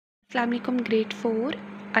Assalamualaikum grade 4.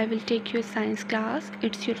 I will take your science class.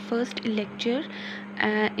 It's your first lecture.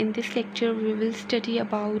 In this lecture we will study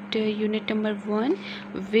about unit number 1,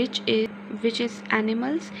 which is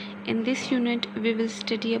animals. In this unit we will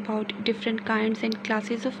study about different kinds and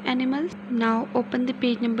classes of animals. Now open the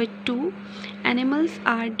page number 2. Animals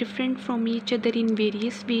are different from each other in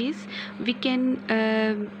various ways. We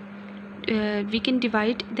can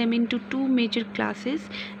divide them into two major classes: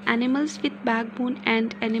 animals with backbone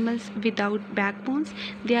and animals without backbones.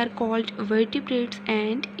 They are called vertebrates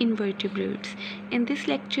and invertebrates. In this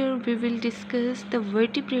lecture we will discuss the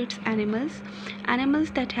vertebrates animals.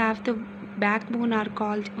 Animals that have the backbone are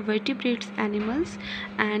called vertebrates animals,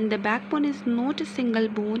 and the backbone is not a single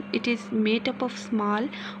bone. It is made up of small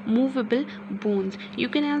movable bones. You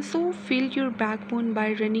can also feel your backbone by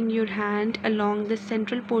running your hand along the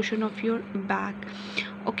central portion of your back.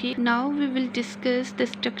 Okay, now we will discuss the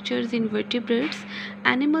structures in vertebrates.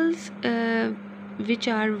 Animals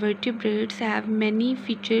which are vertebrates have many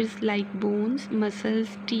features like bones,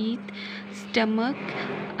 muscles, teeth, stomach,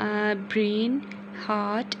 brain,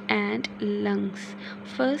 heart and lungs.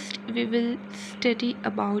 First we will study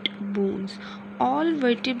about bones. All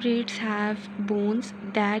vertebrates have bones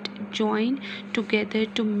that join together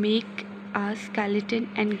to make a skeleton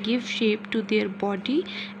and give shape to their body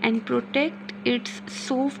and protect its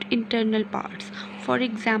soft internal parts. For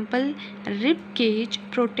example, rib cage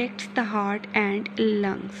protects the heart and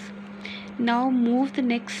lungs. Now move the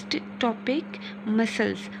next topic,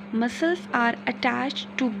 muscles. Muscles are attached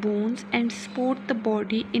to bones and support the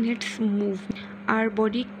body in its movement. Our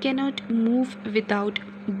body cannot move without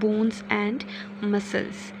bones and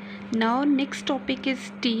muscles. Now next topic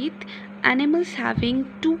is teeth. Animals having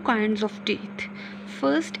two kinds of teeth.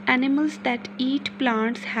 First, animals that eat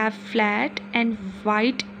plants have flat and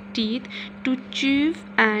white teeth to chew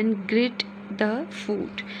and grit the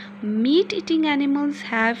food. Meat eating animals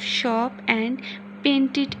have sharp and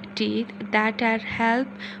painted teeth that are help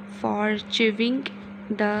for chewing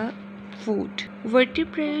the food.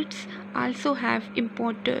 Vertebrates also have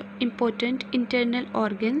important internal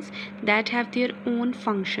organs that have their own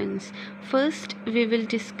functions. First we will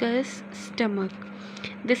discuss stomach.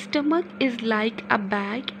 The stomach is like a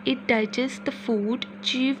bag. It digests the food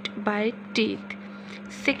chewed by teeth.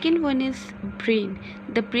 Second one is brain.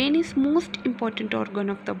 The brain is most important organ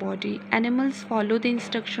of the body. Animals follow the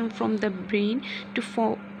instruction from the brain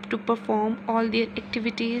to perform all their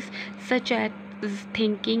activities such as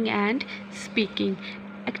thinking and speaking.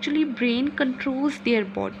 Actually, brain controls their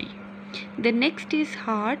body. The next is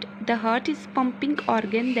heart. The heart is pumping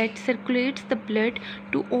organ that circulates the blood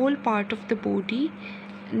to all part of the body.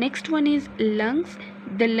 Next one is lungs.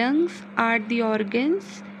 The lungs are the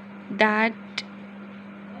organs that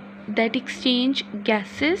exchange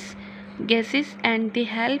gases and they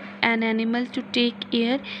help an animal to take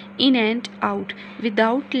air in and out.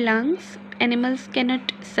 Without lungs animals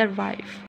cannot survive.